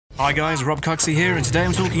Hi guys, Rob Coxey here, and today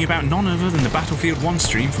I'm talking about none other than the Battlefield 1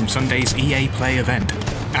 stream from Sunday's EA Play event.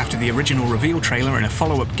 After the original reveal trailer and a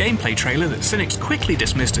follow-up gameplay trailer that cynics quickly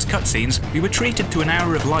dismissed as cutscenes, we were treated to an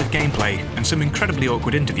hour of live gameplay and some incredibly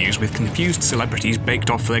awkward interviews with confused celebrities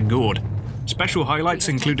baked off their gourd. Special highlights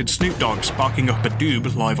included Snoop Dogg sparking up a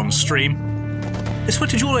doob live on stream. There's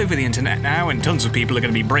footage all over the internet now, and tons of people are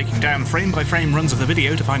going to be breaking down frame-by-frame runs of the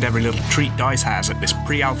video to find every little treat DICE has at this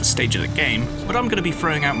pre-alpha stage of the game, but I'm going to be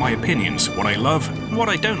throwing out my opinions, what I love and what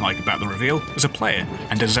I don't like about the reveal as a player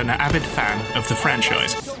and as an avid fan of the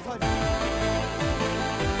franchise.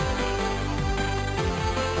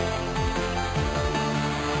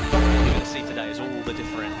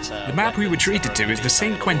 The map we were treated to is the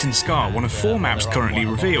St. Quentin Scar, one of 4 maps currently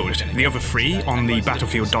revealed. The other 3 on the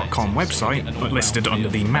Battlefield.com website are listed under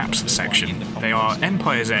the Maps section. They are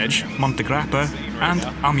Empire's Edge, Monte Grappa, and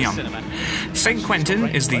Amiens. St. Quentin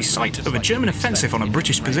is the site of a German offensive on a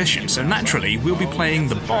British position, so naturally we'll be playing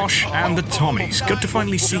the Bosch and the Tommies. Good to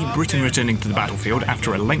finally see Britain returning to the battlefield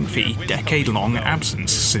after a lengthy, decade-long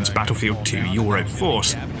absence since Battlefield 2 Euro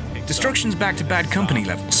Force. Destruction's back to bad company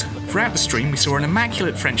levels. Throughout the stream we saw an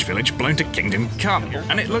immaculate French village blown to Kingdom Come,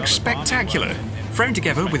 and it looks spectacular. Thrown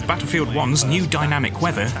together with Battlefield 1's new dynamic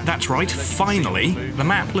weather, that's right, finally, the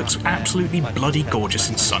map looks absolutely bloody gorgeous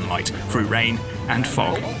in sunlight, through rain and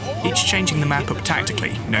fog, each changing the map up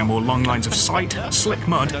tactically. No more long lines of sight, slick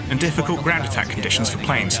mud, and difficult ground attack conditions for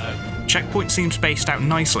planes. Checkpoints seem spaced out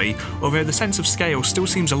nicely, although the sense of scale still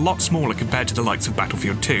seems a lot smaller compared to the likes of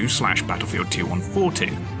Battlefield 2/Battlefield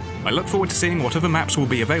 2142. I look forward to seeing what other maps will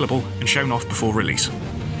be available and shown off before release.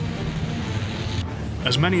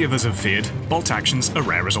 As many of us have feared, bolt actions are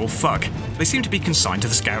rare as all fuck. They seem to be consigned to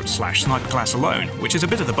the Scout/Sniper class alone, which is a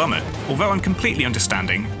bit of a bummer, although I'm completely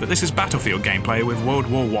understanding that this is Battlefield gameplay with World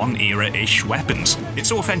War I era-ish weapons.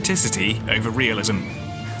 It's authenticity over realism.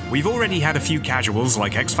 We've already had a few casuals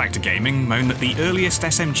like X Factor Gaming moan that the earliest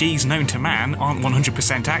SMGs known to man aren't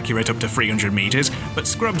 100% accurate up to 300 meters, but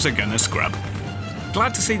scrubs are gonna scrub.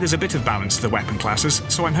 Glad to see there's a bit of balance to the weapon classes,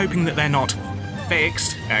 so I'm hoping that they're not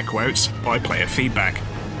fixed, air quotes, by player feedback.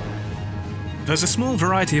 There's a small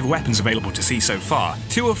variety of weapons available to see so far,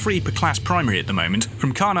 2 or 3 per class primary at the moment,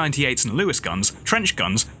 from Kar 98s and Lewis guns, trench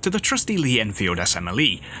guns, to the trusty Lee Enfield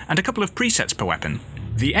SMLE, and a couple of presets per weapon.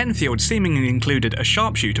 The Enfield seemingly included a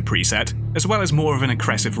sharpshooter preset, as well as more of an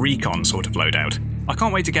aggressive recon sort of loadout. I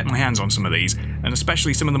can't wait to get my hands on some of these, and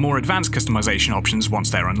especially some of the more advanced customization options once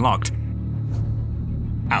they're unlocked.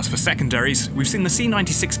 As for secondaries, we've seen the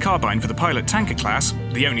C96 carbine for the pilot tanker class,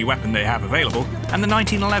 the only weapon they have available, and the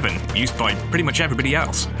 1911, used by pretty much everybody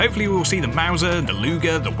else. Hopefully we will see the Mauser, the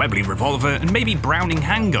Luger, the Webley revolver, and maybe Browning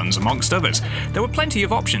handguns amongst others. There were plenty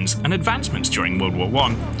of options and advancements during World War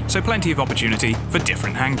I, so plenty of opportunity for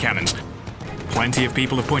different hand cannons. Plenty of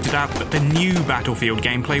people have pointed out that the new Battlefield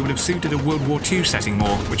gameplay would have suited a World War II setting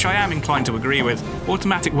more, which I am inclined to agree with.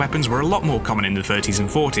 Automatic weapons were a lot more common in the 30s and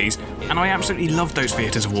 40s, and I absolutely loved those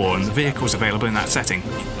theatres of war and the vehicles available in that setting.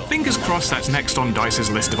 Fingers crossed that's next on DICE's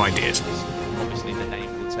list of ideas.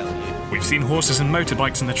 We've seen horses and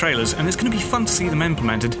motorbikes in the trailers, and it's going to be fun to see them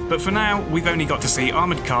implemented, but for now, we've only got to see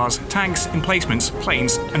armoured cars, tanks, emplacements,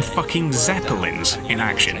 planes, and fucking zeppelins in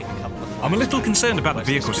action. I'm a little concerned about the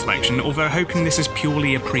vehicle selection, although hoping this is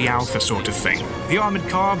purely a pre-alpha sort of thing. The armoured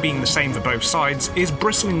car, being the same for both sides, is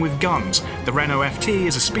bristling with guns. The Renault FT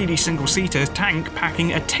is a speedy single-seater tank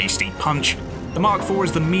packing a tasty punch. The Mark IV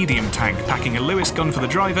is the medium tank, packing a Lewis gun for the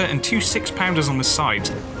driver and 2 6-pounders on the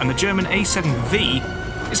sides, and the German A7V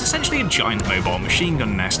is essentially a giant mobile machine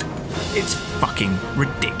gun nest. It's fucking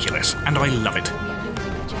ridiculous, and I love it.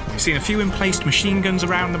 We've seen a few emplaced machine guns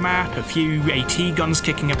around the map, a few AT guns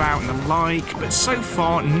kicking about and the like, but so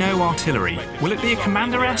far no artillery. Will it be a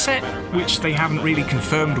commander asset, which they haven't really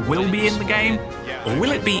confirmed will be in the game? Or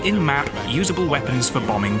will it be in-map usable weapons for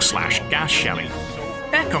bombing/gas shelling?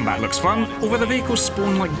 Air combat looks fun, although the vehicles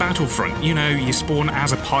spawn like Battlefront. You know, you spawn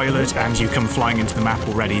as a pilot and you come flying into the map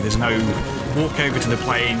already. There's no walk over to the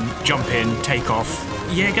plane, jump in, take off.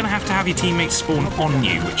 You're gonna have to have your teammates spawn on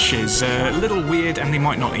you, which is a little weird and they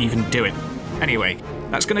might not even do it. Anyway,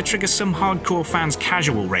 that's gonna trigger some hardcore fans'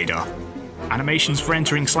 casual radar. Animations for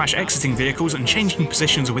entering/exiting vehicles and changing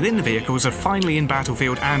positions within the vehicles are finally in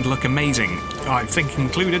Battlefield and look amazing. I think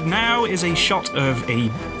included now is a shot of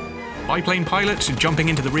a biplane pilot jumping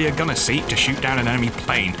into the rear gunner seat to shoot down an enemy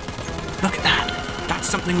plane. Look at that! That's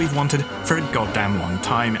something we've wanted for a goddamn long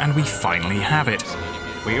time, and we finally have it.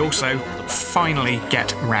 We also finally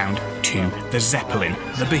get round to the Zeppelin,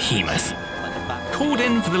 the behemoth. Called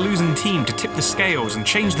in for the losing team to tip the scales and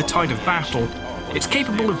change the tide of battle, it's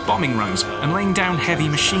capable of bombing runs and laying down heavy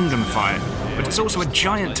machine gun fire, but it's also a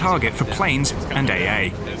giant target for planes and AA.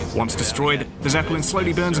 Once destroyed, the Zeppelin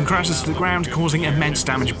slowly burns and crashes to the ground, causing immense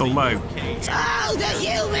damage below. Oh, the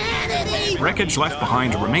humanity! Wreckage left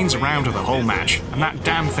behind remains around the whole match, and that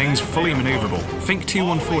damn thing's fully maneuverable. Think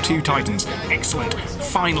 2142 Titans. Excellent.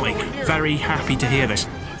 Finally, very happy to hear this.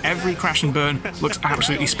 Every crash and burn looks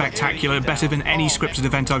absolutely spectacular, better than any scripted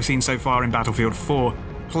event I've seen so far in Battlefield 4.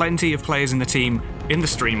 Plenty of players in the team, in the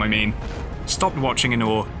stream I mean, stopped watching in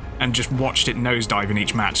awe and just watched it nosedive in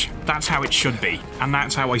each match. That's how it should be, and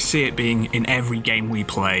that's how I see it being in every game we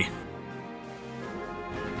play.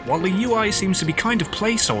 While the UI seems to be kind of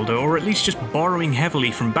placeholder, or at least just borrowing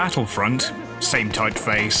heavily from Battlefront, same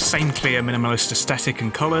typeface, same clear minimalist aesthetic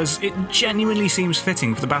and colours, it genuinely seems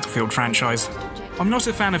fitting for the Battlefield franchise. I'm not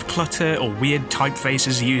a fan of clutter or weird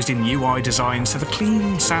typefaces used in UI design, so the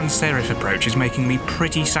clean sans serif approach is making me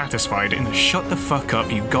pretty satisfied in a shut the fuck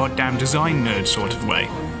up you goddamn design nerd sort of way.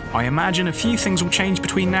 I imagine a few things will change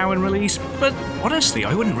between now and release, but honestly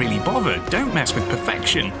I wouldn't really bother, don't mess with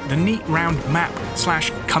perfection. The neat round map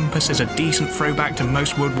 / compass is a decent throwback to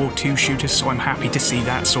most World War II shooters, so I'm happy to see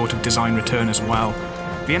that sort of design return as well.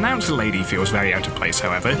 The announcer lady feels very out of place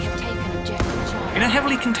however. In a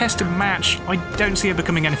heavily contested match, I don't see her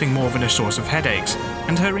becoming anything more than a source of headaches,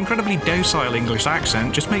 and her incredibly docile English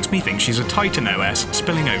accent just makes me think she's a Titan OS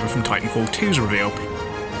spilling over from Titanfall 2's reveal.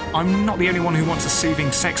 I'm not the only one who wants a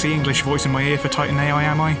soothing, sexy English voice in my ear for Titan AI,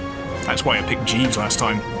 am I? That's why I picked Jeeves last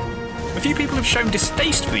time. A few people have shown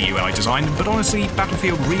distaste for the UI design, but honestly,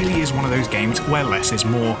 Battlefield really is one of those games where less is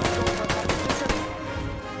more.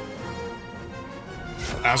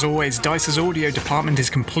 As always, DICE's audio department is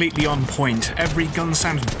completely on point. Every gun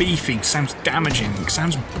sounds beefy, sounds damaging,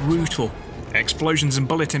 sounds brutal. Explosions and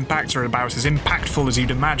bullet impacts are about as impactful as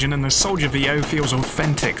you'd imagine, and the Soldier VO feels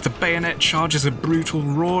authentic. The bayonet charges a brutal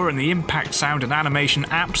roar, and the impact sound and animation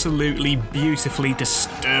absolutely beautifully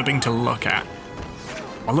disturbing to look at.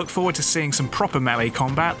 I look forward to seeing some proper melee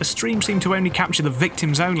combat. The stream seemed to only capture the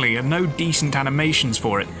victims only, and no decent animations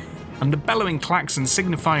for it. And the bellowing klaxon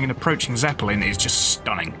signifying an approaching Zeppelin is just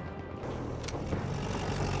stunning.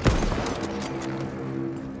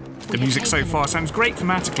 The music so far sounds great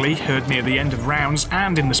thematically, heard near the end of rounds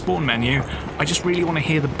and in the spawn menu. I just really want to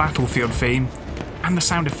hear the Battlefield theme, and the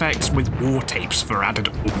sound effects with war tapes for added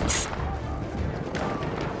oomph.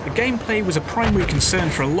 The gameplay was a primary concern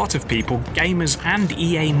for a lot of people, gamers and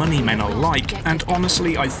EA moneymen alike, and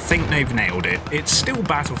honestly I think they've nailed it. It's still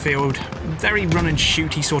Battlefield, very run and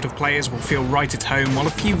shooty sort of players will feel right at home, while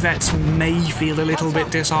a few vets may feel a little bit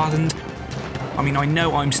disheartened. I mean, I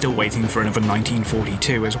know I'm still waiting for another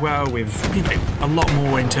 1942 as well, with, you know, a lot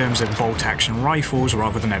more in terms of bolt-action rifles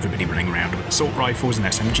rather than everybody running around with assault rifles and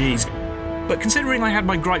SMGs. But considering I had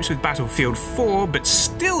my gripes with Battlefield 4, but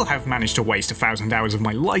still have managed to waste 1,000 hours of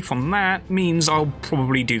my life on that, means I'll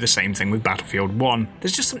probably do the same thing with Battlefield 1.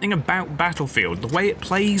 There's just something about Battlefield, the way it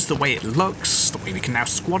plays, the way it looks, the way we can now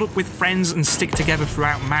squad up with friends and stick together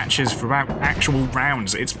throughout matches, throughout actual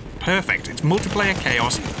rounds. It's perfect, it's multiplayer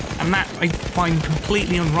chaos, and that I find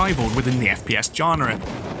completely unrivaled within the FPS genre.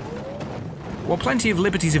 While plenty of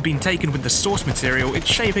liberties have been taken with the source material, it's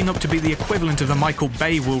shaping up to be the equivalent of the Michael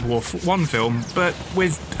Bay World War I film, but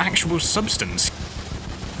with actual substance.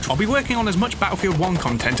 I'll be working on as much Battlefield 1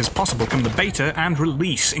 content as possible come the beta and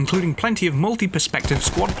release, including plenty of multi-perspective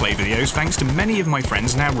squad play videos thanks to many of my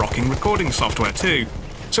friends now rocking recording software too.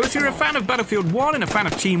 So if you're a fan of Battlefield 1 and a fan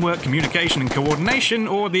of teamwork, communication and coordination,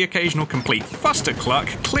 or the occasional complete fustercluck,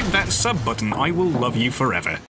 click that sub button, I will love you forever.